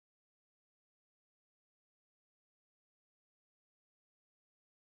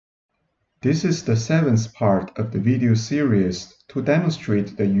This is the 7th part of the video series to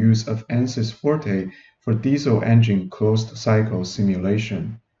demonstrate the use of Ansys Forte for diesel engine closed cycle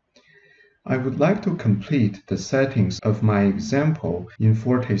simulation. I would like to complete the settings of my example in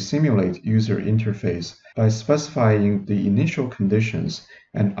Forte Simulate user interface by specifying the initial conditions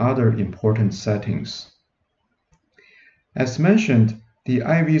and other important settings. As mentioned, the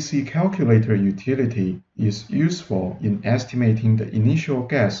Ivc Calculator Utility is useful in estimating the initial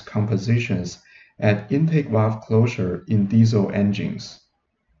gas compositions at intake valve closure in diesel engines.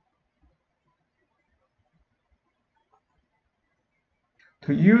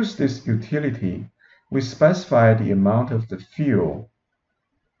 To use this utility, we specify the amount of the fuel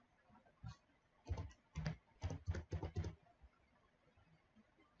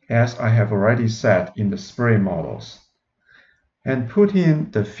as I have already set in the spray models, and put in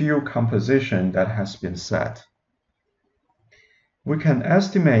the fuel composition that has been set. We can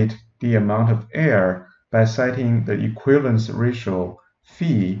estimate the amount of air by setting the equivalence ratio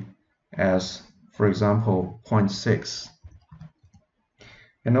phi as, for example, 0.6.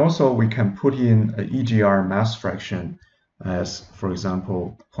 And also we can put in an EGR mass fraction as, for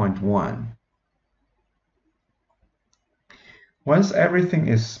example, 0.1. Once everything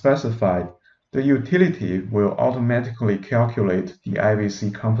is specified, the utility will automatically calculate the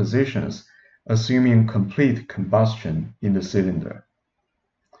IVC compositions, assuming complete combustion in the cylinder.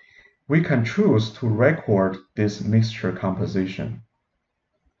 We can choose to record this mixture composition.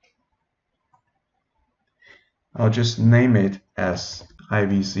 I'll just name it as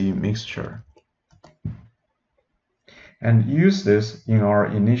IVC mixture and use this in our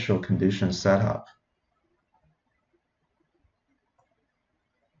initial condition setup.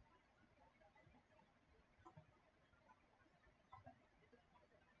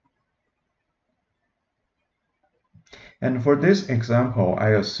 And for this example, I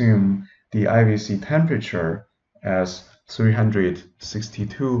assume the IVC temperature as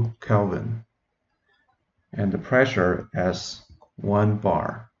 362 Kelvin and the pressure as 1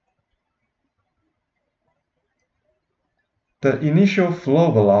 bar. The initial flow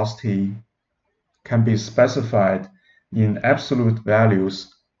velocity can be specified in absolute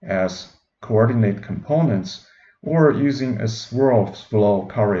values as coordinate components or using a swirl flow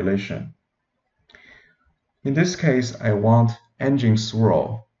correlation. In this case, I want engine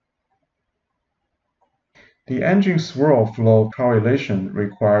swirl. The engine swirl flow correlation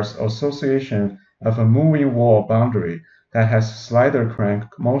requires association of a moving wall boundary that has slider crank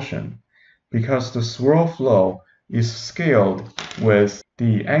motion, because the swirl flow is scaled with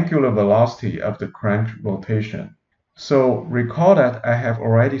the angular velocity of the crank rotation. So recall that I have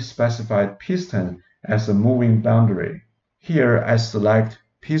already specified piston as a moving boundary. Here I select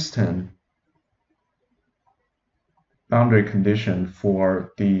piston boundary condition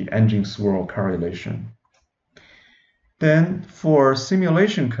for the engine swirl correlation. Then for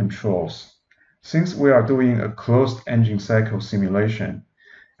simulation controls, since we are doing a closed engine cycle simulation,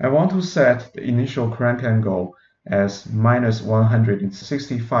 I want to set the initial crank angle as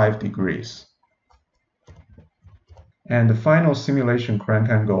 -165 degrees and the final simulation crank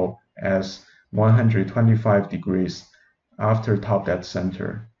angle as 125 degrees after top dead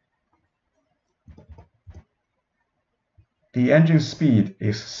center. The engine speed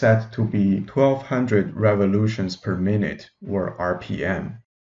is set to be 1200 revolutions per minute, or RPM.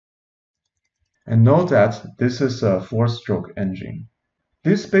 And note that this is a 4-stroke engine.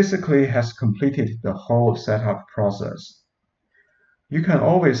 This basically has completed the whole setup process. You can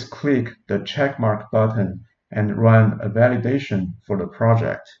always click the checkmark button and run a validation for the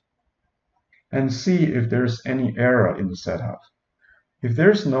project and see if there's any error in the setup. If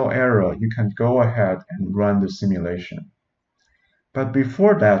there's no error, you can go ahead and run the simulation. But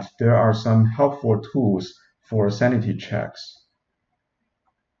before that, there are some helpful tools for sanity checks.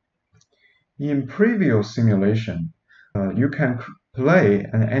 In previous simulation, you can play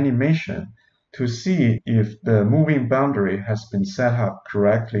an animation to see if the moving boundary has been set up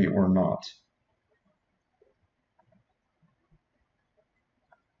correctly or not.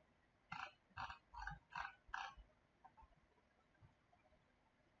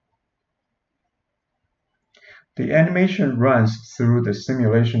 The animation runs through the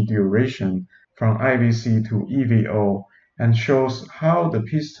simulation duration from IVC to EVO and shows how the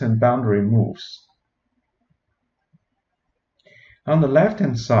piston boundary moves. On the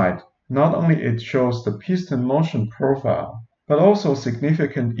left-hand side, not only it shows the piston motion profile, but also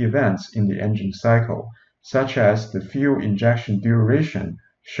significant events in the engine cycle, such as the fuel injection duration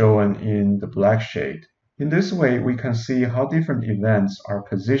shown in the black shade. In this way, we can see how different events are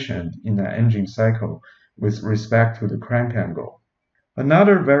positioned in an engine cycle with respect to the crank angle.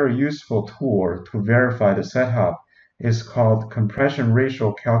 Another very useful tool to verify the setup is called Compression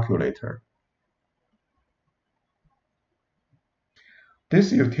Ratio Calculator.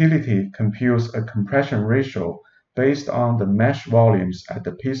 This utility computes a compression ratio based on the mesh volumes at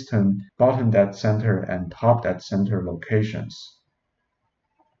the piston bottom dead center and top dead center locations.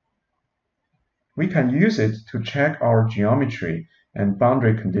 We can use it to check our geometry and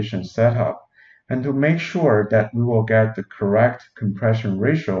boundary condition setup, and to make sure that we will get the correct compression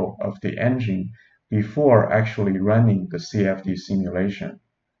ratio of the engine before actually running the CFD simulation.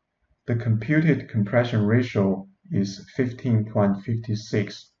 The computed compression ratio is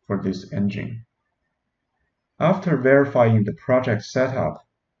 15.56 for this engine. After verifying the project setup,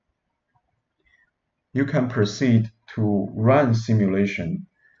 you can proceed to run simulation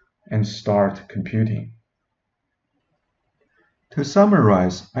and start computing. To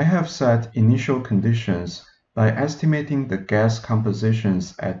summarize, I have set initial conditions by estimating the gas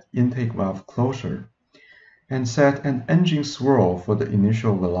compositions at intake valve closure, and set an engine swirl for the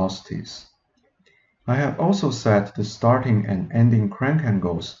initial velocities. I have also set the starting and ending crank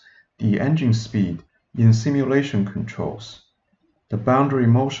angles, the engine speed, in simulation controls. The boundary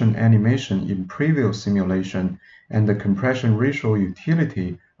motion animation in previous simulation and the compression ratio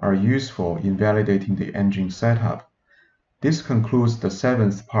utility are useful in validating the engine setup. This concludes the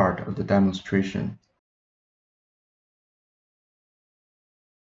 7th part of the demonstration.